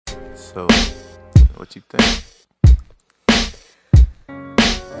So, what you think?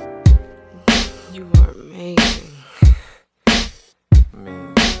 You are amazing. I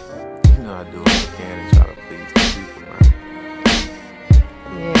mean, you know I do what I can to try to please the people, right?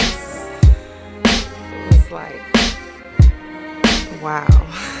 Yes. It was like, wow.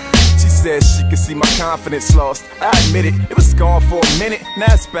 She said she could see my confidence lost. I admit it, it was gone for a minute.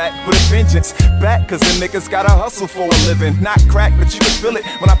 Now it's back with a vengeance. Back cause the niggas gotta hustle for a living. Not crack, but you can feel it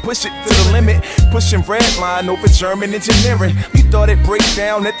when I push it to the limit. Pushing red line over German engineering. You thought it'd break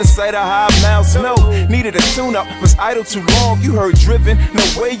down at the sight of high miles. No, needed a tune-up, was idle too long. You heard driven, no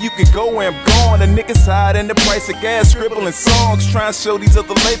way you could go where I'm gone. The niggas hiding the price of gas, scribbling songs. Trying to show these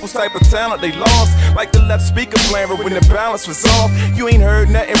other labels type of talent they lost. Like the left speaker blaring when the balance was off. You ain't heard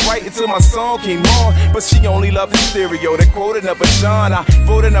nothing right until my song came on. But she only loved the stereo. They quoted another John. I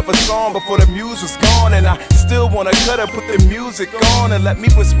wrote another song before the muse was gone. And I still wanna cut her, put the music on. And let me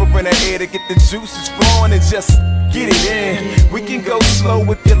whisper in her ear to get the juices flowing. And just get it in. We can go slow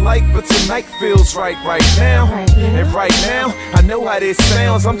if you like, but tonight feels right now. And right now, I know how this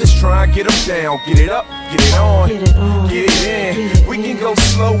sounds. I'm just trying to get them down. Get it up, get it on, get it in. We can go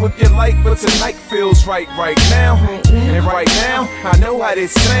slow if you like, but tonight feels right now. And right now, I know how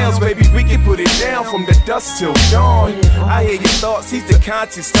this sounds. Baby, we can put it down from the dusk till dawn. I hear your thoughts, he's the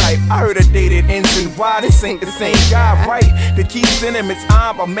conscious type. I heard a day that ends in why. This ain't the same guy, right? The key sentiments,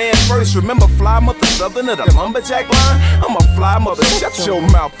 I'm a man first. Remember Fly Mother Southern of the lumberjack line? I'm a fly mother, shut your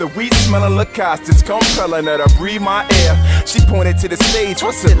mouth. The weed smelling Lacoste is compelling her to breathe my air. She pointed to the stage,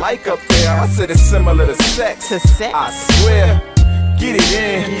 what's it like up there? I said it's similar to sex. I swear. Get it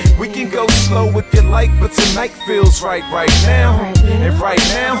in. We can go slow if you like, but tonight feels right now. And right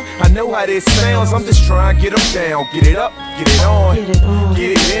now, I know how this sounds. I'm just trying to get them down. Get it up, get it on,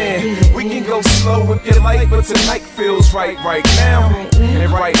 get it in. We can go slow if you like, but tonight feels right now.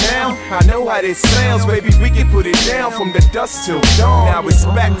 And right now, I know how this sounds. Baby, we can put it down from the dusk till dawn. Now it's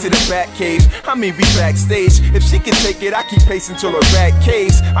back to the back cave. I mean, we backstage. If she can take it, I keep pacing till her back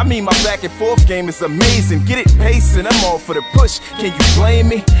caves. I mean, my back and forth game is amazing. Get it pacing, I'm all for the push. Can you blame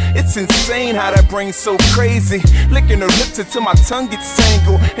me? It's insane how that brain's so crazy. Licking her lips until my tongue gets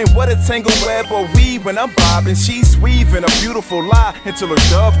tangled. And what a tangled web of weave when I'm bobbing. She's weaving a beautiful lie until her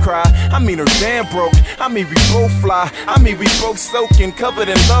dove cry. I mean, her dam broke. I mean, we both fly. I mean, we both soaking, covered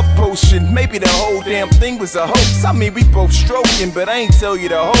in love potion. Maybe the whole damn thing was a hoax. I mean, we both stroking, but I ain't tell you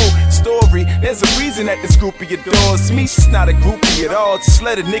the whole story. There's a reason that this groupie adores me. She's not a groupie at all. Just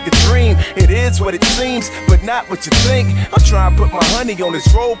let a nigga dream. It is what it seems, but not what you think. I'm trying to put my honey on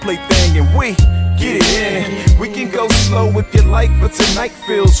this role play thing, and we get it in. We can go slow if you like, but tonight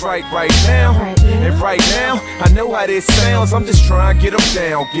feels right now. And right now, I know how this sounds. I'm just trying to get them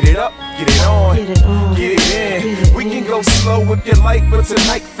down. Get it up, get it on, get it in. We can go slow if you like, but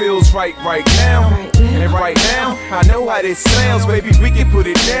tonight feels right now. And right now, I know how this sounds. Baby, we can put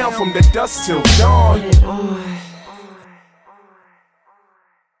it down from the dusk till dawn.